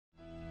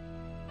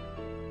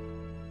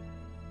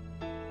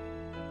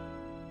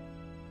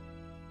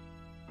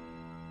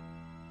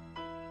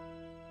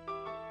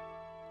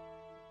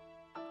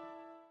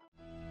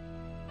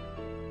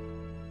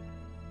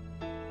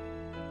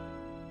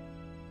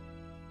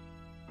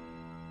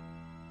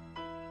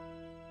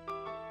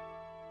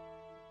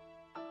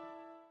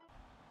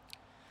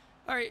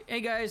Alright,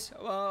 hey guys,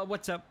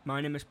 what's up?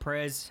 My name is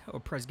Prez, or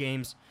Prez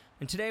Games,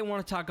 and today I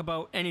want to talk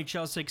about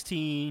NHL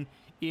 16,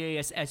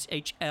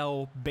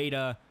 EASHL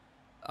beta.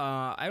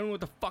 I don't know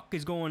what the fuck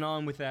is going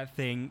on with that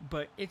thing,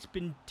 but it's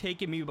been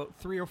taking me about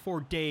 3 or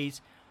 4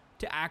 days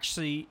to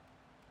actually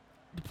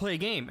play a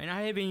game, and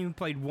I haven't even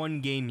played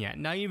one game yet,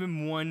 not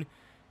even one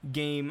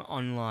game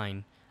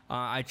online.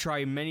 I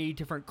tried many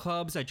different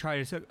clubs. I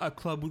tried a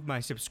club with my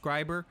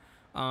subscriber.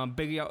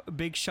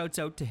 Big shouts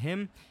out to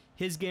him.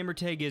 His gamer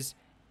tag is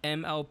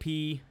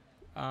MLP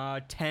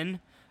 10,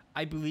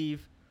 I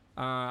believe.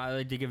 I'd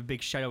like to give a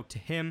big shout out to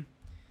him.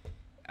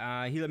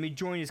 He let me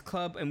join his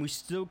club, and we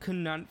still could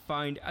not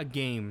find a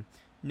game.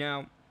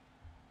 Now,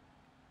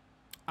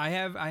 I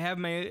have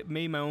made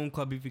my own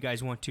club. If you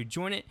guys want to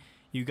join it,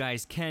 you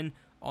guys can.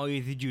 All you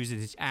have to do is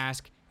just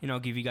ask, and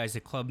I'll give you guys the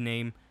club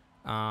name.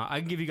 I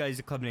can give you guys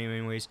the club name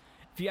anyways.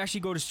 If you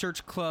actually go to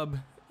search club,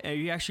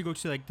 you actually go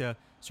to like the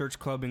search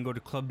club and go to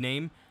club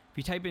name. If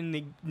you type in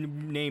the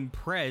name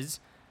Prez,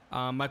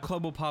 my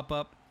club will pop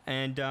up,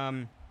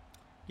 and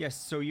yes,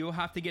 so you'll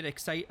have to get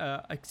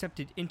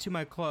accepted into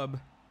my club.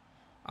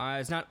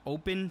 It's not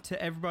open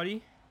to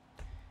everybody.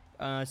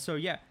 So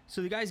yeah,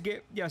 so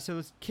so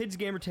the kid's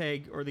gamer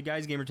tag, or the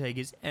guy's gamer tag,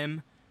 is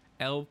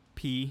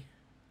MLP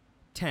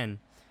 10.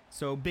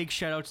 So big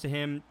shout outs to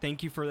him.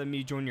 Thank you for letting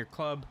me join your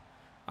club.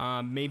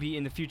 Maybe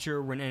in the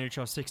future, when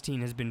NHL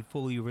 16 has been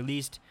fully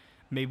released,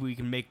 maybe we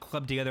can make a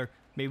club together.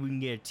 Maybe we can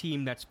get a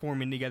team that's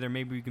forming together.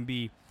 Maybe we can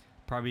be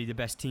probably the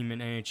best team in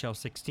NHL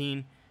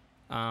 16.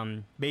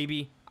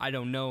 Maybe, I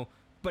don't know,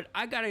 but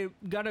I gotta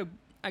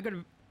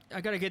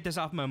get this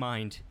off my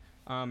mind.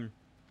 I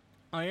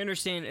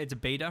understand it's a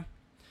beta.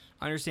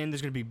 I understand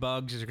there's gonna be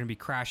bugs. There's gonna be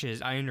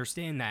crashes. I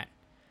understand that.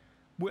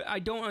 What I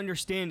don't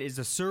understand is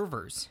the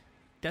servers.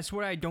 That's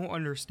what I don't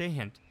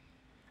understand.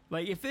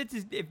 Like, if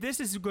this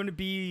is going to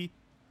be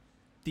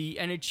the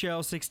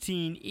NHL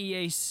 16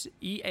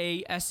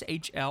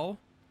 EASHL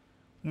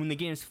when the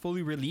game is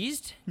fully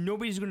released,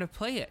 nobody's going to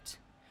play it.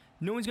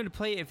 No one's going to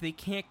play it if they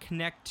can't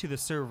connect to the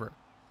server.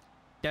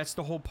 That's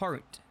the whole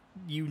part.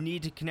 You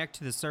need to connect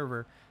to the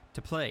server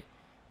to play.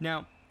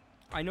 Now,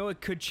 I know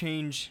it could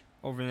change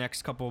over the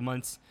next couple of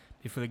months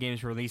before the game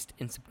is released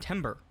in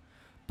September,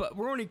 but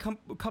we're only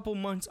a couple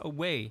months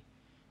away,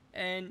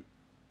 and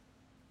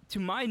to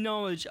my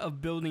knowledge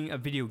of building a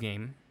video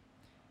game,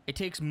 it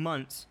takes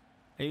months.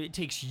 It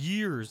takes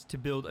years to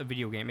build a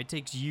video game. It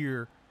takes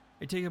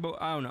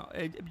about, I don't know.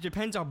 It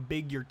depends how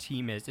big your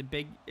team is. It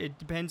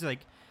depends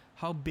like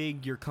how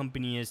big your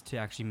company is to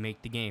actually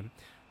make the game.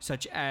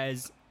 Such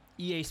as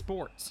EA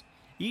Sports.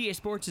 EA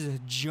Sports is a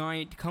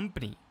giant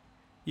company.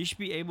 You should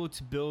be able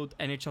to build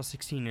NHL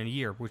 16 in a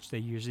year, which they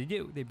usually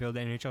do. They build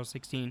NHL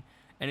 16,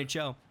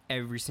 NHL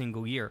every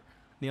single year.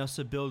 They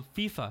also build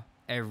FIFA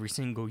every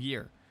single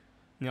year.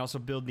 And they also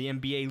build the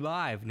NBA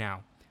Live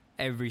now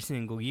every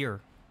single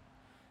year.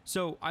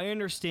 So I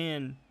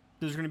understand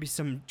there's going to be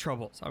some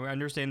troubles. I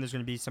understand there's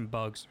going to be some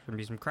bugs. There's going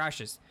to be some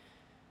crashes.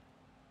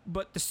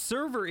 But the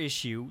server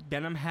issue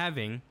that I'm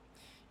having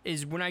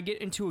is when I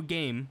get into a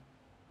game,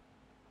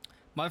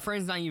 my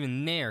friend's not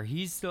even there.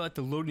 He's still at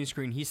the loading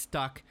screen. He's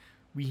stuck.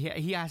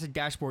 He has a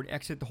dashboard,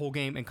 exit the whole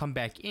game, and come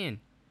back in.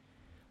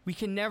 We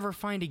can never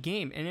find a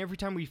game. And every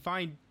time we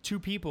find 2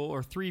 people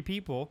or 3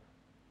 people,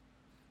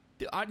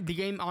 the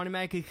game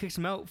automatically kicks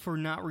them out for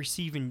not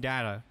receiving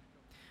data.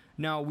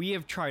 Now, we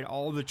have tried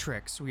all the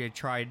tricks. We had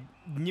tried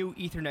new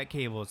Ethernet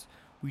cables.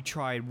 We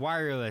tried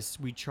wireless.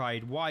 We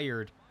tried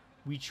wired.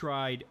 We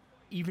tried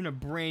even a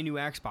brand new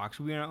Xbox.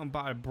 We went out and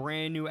bought a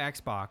brand new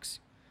Xbox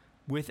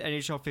with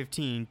NHL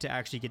 15 to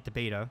actually get the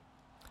beta.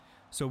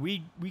 So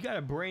we got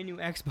a brand new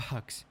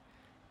Xbox,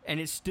 and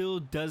it still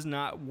does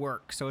not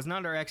work. So it's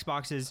not our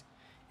Xboxes.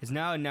 It's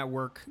not a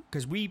network,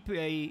 because we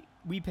pay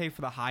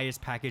for the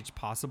highest package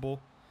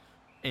possible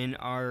in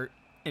our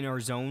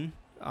zone.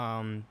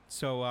 I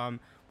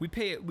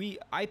pay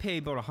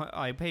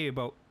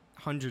about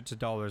hundreds of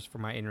dollars for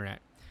my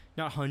internet.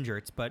 Not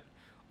hundreds, but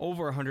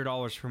over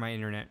 $100 for my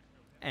internet,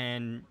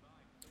 and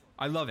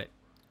I love it.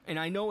 And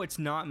I know it's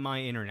not my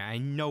internet. I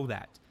know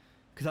that,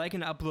 because I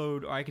can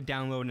upload, or I can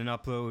download and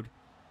upload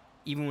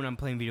even when I'm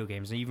playing video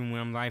games, and even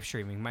when I'm live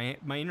streaming. My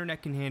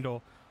internet can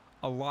handle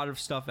a lot of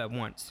stuff at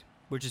once,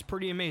 which is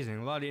pretty amazing.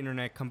 A lot of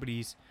internet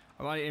companies,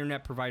 a lot of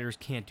internet providers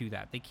can't do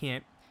that. They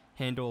can't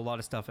handle a lot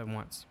of stuff at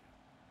once.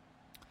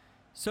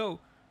 So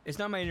it's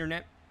not my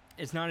internet.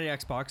 It's not an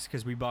Xbox,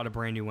 because we bought a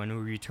brand new one. We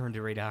returned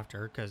it right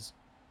after, because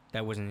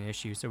that wasn't an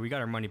issue. So we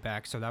got our money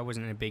back, so that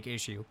wasn't a big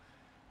issue.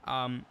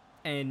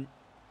 And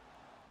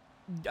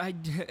I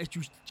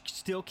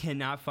still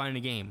cannot find a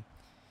game.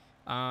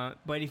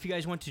 But if you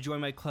guys want to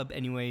join my club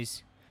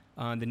anyways,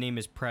 the name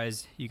is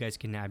Prez. You guys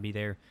can add me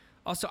there.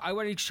 Also, I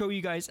want to show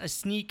you guys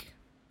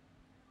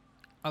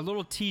a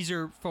little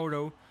teaser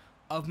photo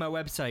of my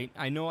website.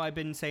 I know I've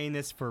been saying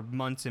this for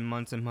months and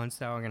months and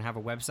months now. I'm going to have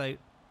a website.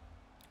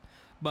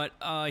 But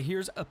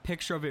here's a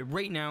picture of it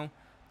right now.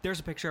 There's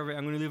a picture of it.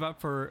 I'm going to leave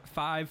up for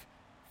 5,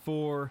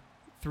 4,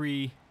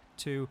 3,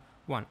 2,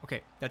 1.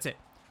 Okay, that's it.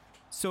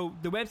 So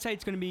the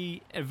website's going to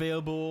be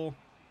available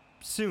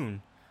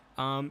soon.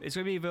 It's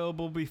going to be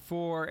available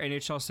before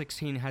NHL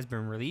 16 has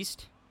been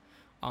released.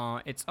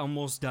 It's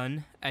almost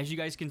done. As you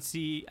guys can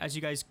see, if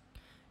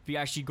you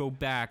actually go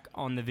back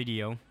on the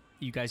video,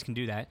 you guys can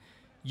do that.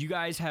 You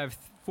guys have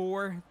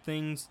 4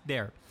 things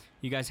there.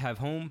 You guys have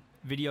home,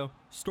 video,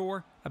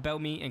 store,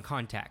 about me, and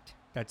contact.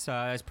 That's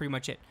pretty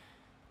much it.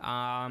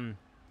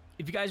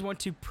 If you guys want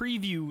to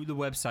preview the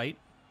website,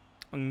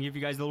 I'm going to give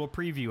you guys a little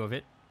preview of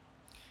it.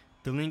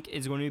 The link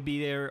is going to be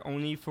there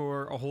only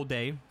for a whole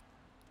day,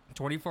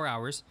 24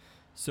 hours.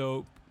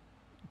 So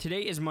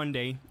today is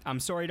Monday. I'm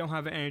sorry I don't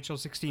have an NHL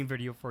 16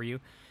 video for you.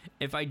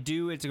 If I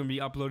do, it's going to be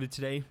uploaded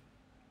today.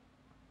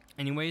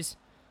 Anyways,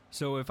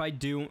 so if I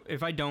don't,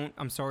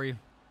 I'm sorry.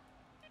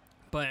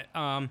 But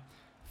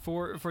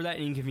for that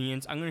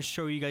inconvenience, I'm going to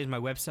show you guys my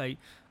website.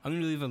 I'm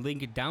going to leave a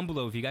link down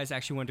below. If you guys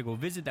actually want to go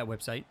visit that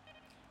website,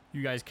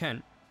 you guys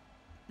can.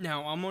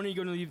 Now, I'm only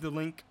going to leave the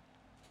link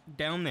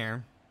down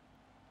there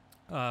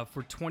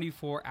for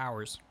 24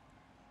 hours.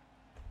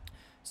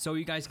 So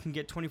you guys can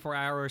get 24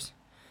 hours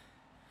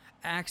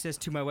access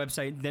to my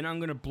website. Then I'm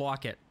going to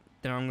block it.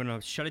 Then I'm going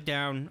to shut it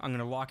down. I'm going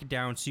to lock it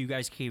down so you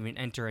guys can't even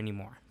enter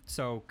anymore.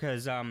 So,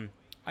 because I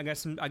got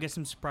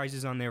some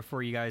surprises on there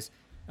for you guys,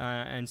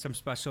 and some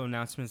special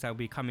announcements that will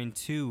be coming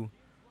to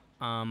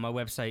my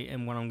website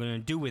and what I'm going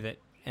to do with it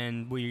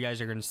and what you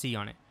guys are going to see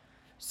on it.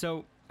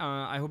 So,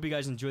 I hope you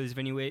guys enjoy this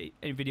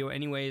video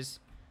anyways.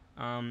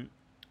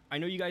 I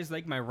know you guys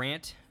like my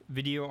rant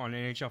video on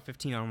NHL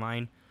 15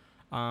 Online.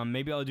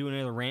 Maybe I'll do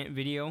another rant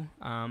video.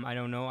 I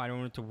don't know. I don't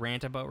know what to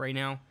rant about right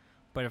now.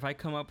 But if I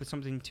come up with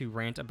something to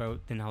rant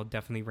about, then I'll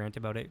definitely rant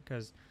about it,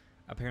 because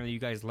apparently you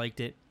guys liked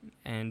it.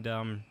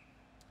 And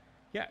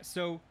yeah,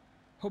 so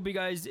hope you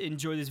guys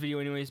enjoy this video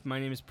anyways. My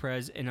name is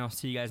Prez, and I'll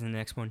see you guys in the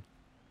next one.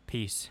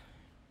 Peace.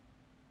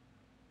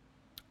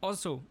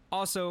 Also,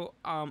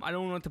 I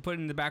don't know what to put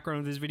in the background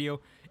of this video.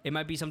 It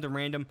might be something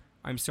random.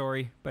 I'm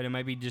sorry, but it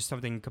might be just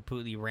something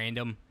completely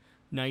random,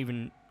 not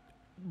even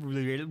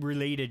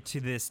related to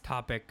this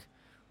topic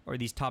or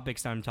these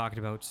topics that I'm talking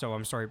about. So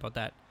I'm sorry about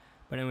that.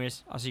 But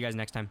anyways, I'll see you guys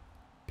next time.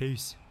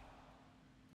 Peace.